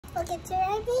Welcome to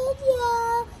our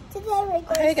video. Today we're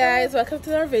going Hey guys, welcome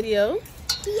to our video.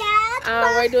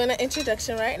 Yeah, we're doing an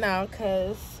introduction right now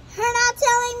because her not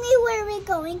telling me where we're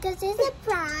going because it's a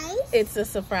surprise. It's a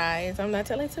surprise. I'm not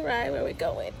telling Sarai where we're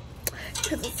going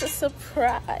because it's a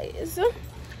surprise.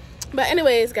 But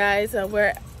anyways, guys,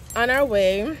 we're on our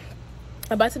way.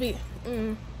 About to be...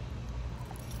 Do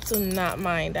not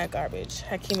mind that garbage.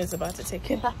 Hakeem is about to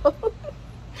take it out.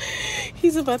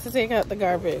 He's about to take out the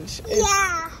garbage.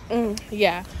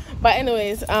 Yeah. But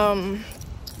anyways,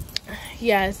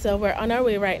 yeah, so we're on our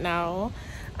way right now.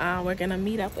 We're gonna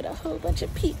meet up with a whole bunch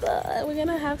of people. We're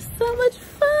gonna have so much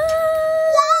fun.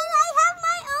 Yeah, and I have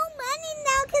my own money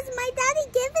now because my daddy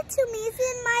gave it to me. It's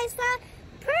in my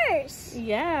purse.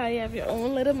 Yeah, you have your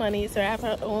own little money, so I have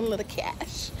our own little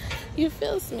cash. You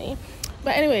feels me?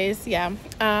 But anyways, yeah,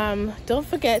 don't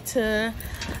forget to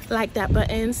like that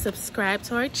button, subscribe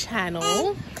to our channel,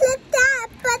 and click that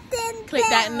button, click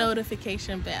that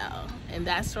notification bell, and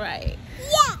that's right.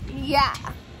 Yeah.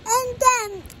 And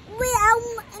then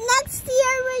next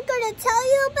year we're gonna tell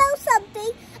you about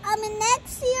something.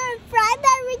 Next year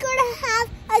Friday we're gonna have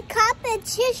a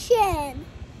competition.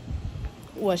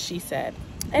 What she said.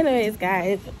 Anyways,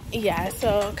 guys, yeah,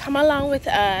 so come along with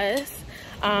us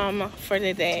for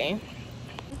the day.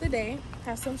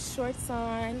 Have some shorts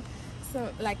on, some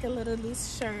like a little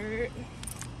loose shirt.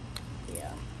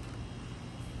 Yeah.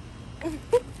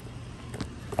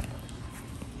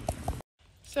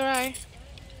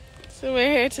 So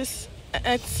we're here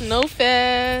at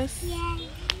snowFest. Yeah.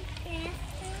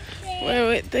 We're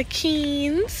with the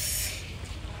Keens.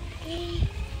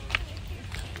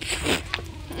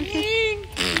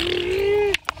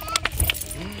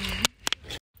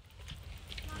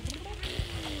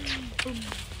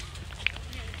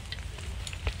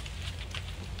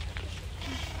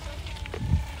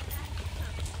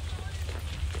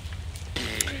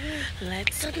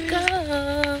 Let's go.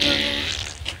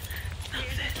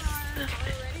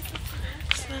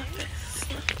 Snowfest.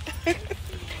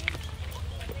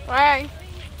 Why?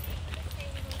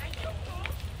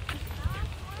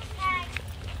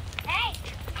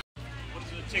 What does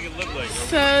the chicken look like?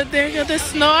 So there goes the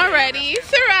snow already.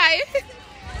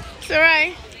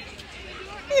 Sarai.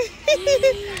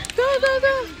 Go.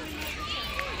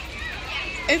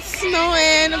 It's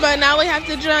snowing, but now we have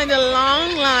to join the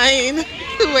long line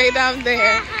way down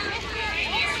there.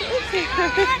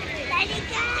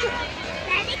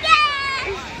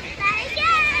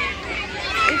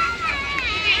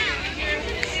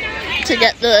 To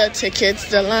get the tickets,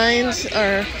 the lines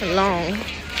are long.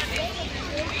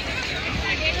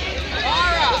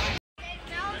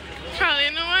 Probably,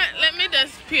 you know what? Let me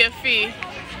just pay a fee.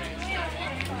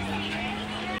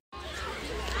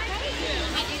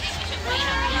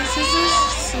 This is a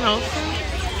snowfall.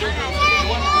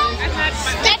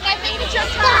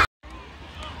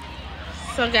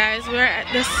 So guys, we're at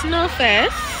the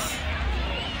snowfest.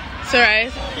 Sorry,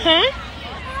 huh?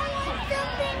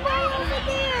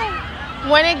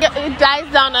 When it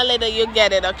dies down a little, you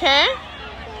get it, okay?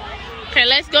 Okay,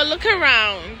 let's go look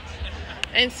around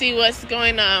and see what's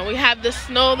going on. We have the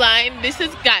snow line. This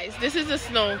is the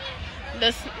snow,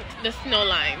 the snow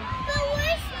line. But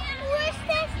where's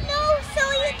the snow so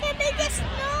you can make the snow?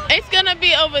 It's gonna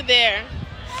be over there.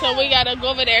 So we gotta go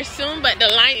over there soon, but the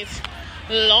line is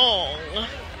long.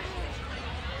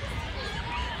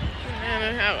 And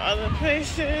I have other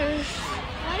places.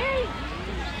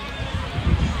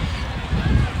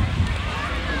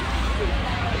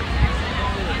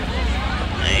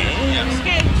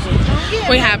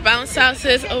 We have bounce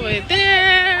houses over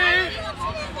there.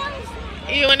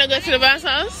 You wanna go to the bounce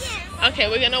house? Okay,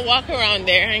 we're gonna walk around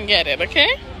there and get it,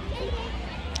 okay?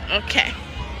 Okay.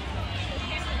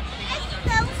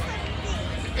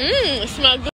 It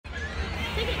smells good.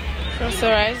 So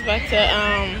Sarai's about to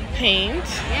paint.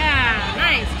 Yeah,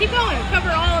 nice. Keep going.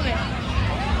 Cover all of it.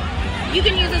 You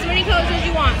can use as many colors as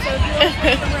you want. So if you want to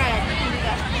put some red, you can do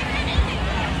that.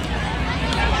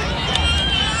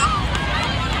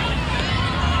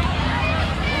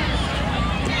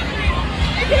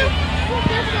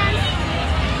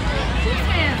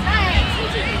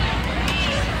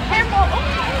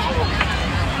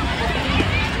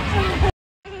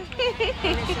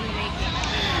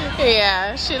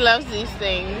 Yeah, she loves these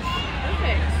things.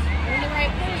 Perfect. We're in the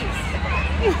right place.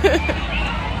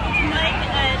 Like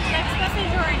a text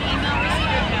message or an email receipt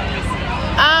or no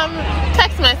receipt?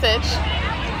 Text message.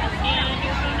 And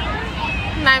your phone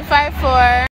number?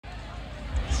 954.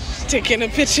 Taking a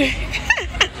picture.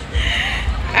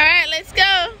 All right, let's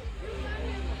go.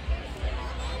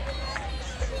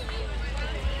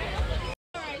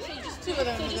 All right, so just two of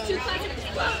them. So just two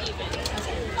classic.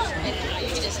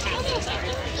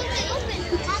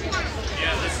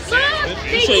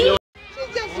 She's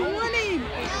just running.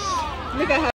 Look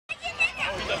at her.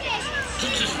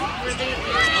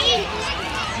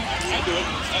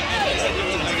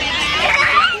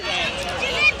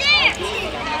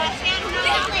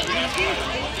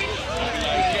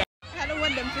 I don't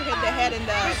want them to hit their head in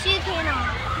the...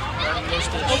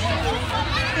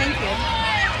 Thank you.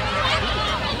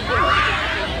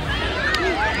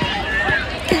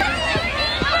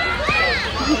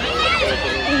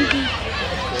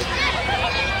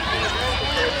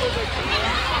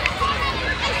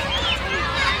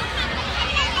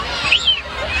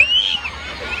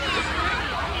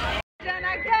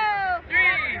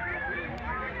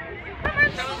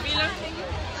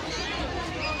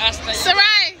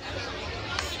 Sarai,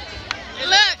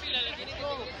 look.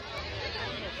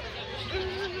 3,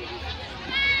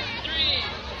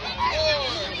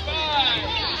 4, 5.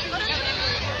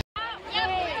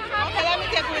 Okay, let me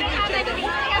take one picture then.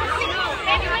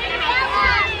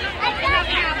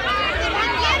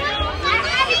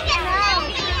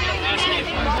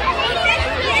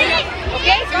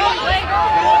 Okay, go.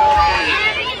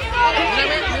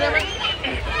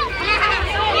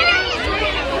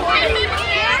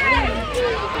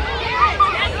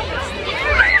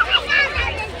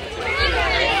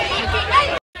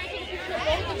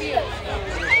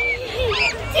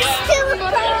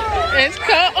 It's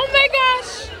cold. Oh my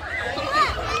gosh.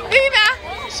 Ina,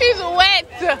 she's wet.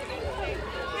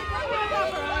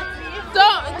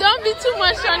 Don't be too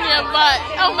much on your butt.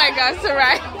 Oh my gosh,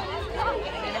 Sarai.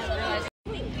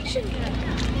 Is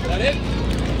that it?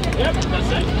 Yep,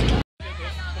 that's it.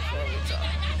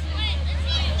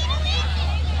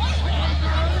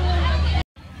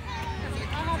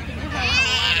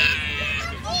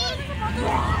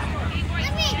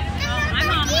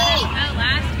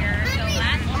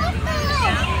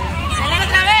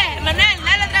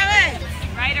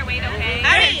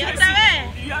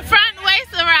 Front way,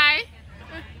 Sarai.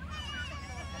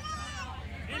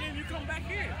 And then you come back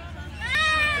here.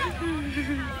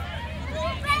 Go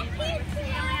back here.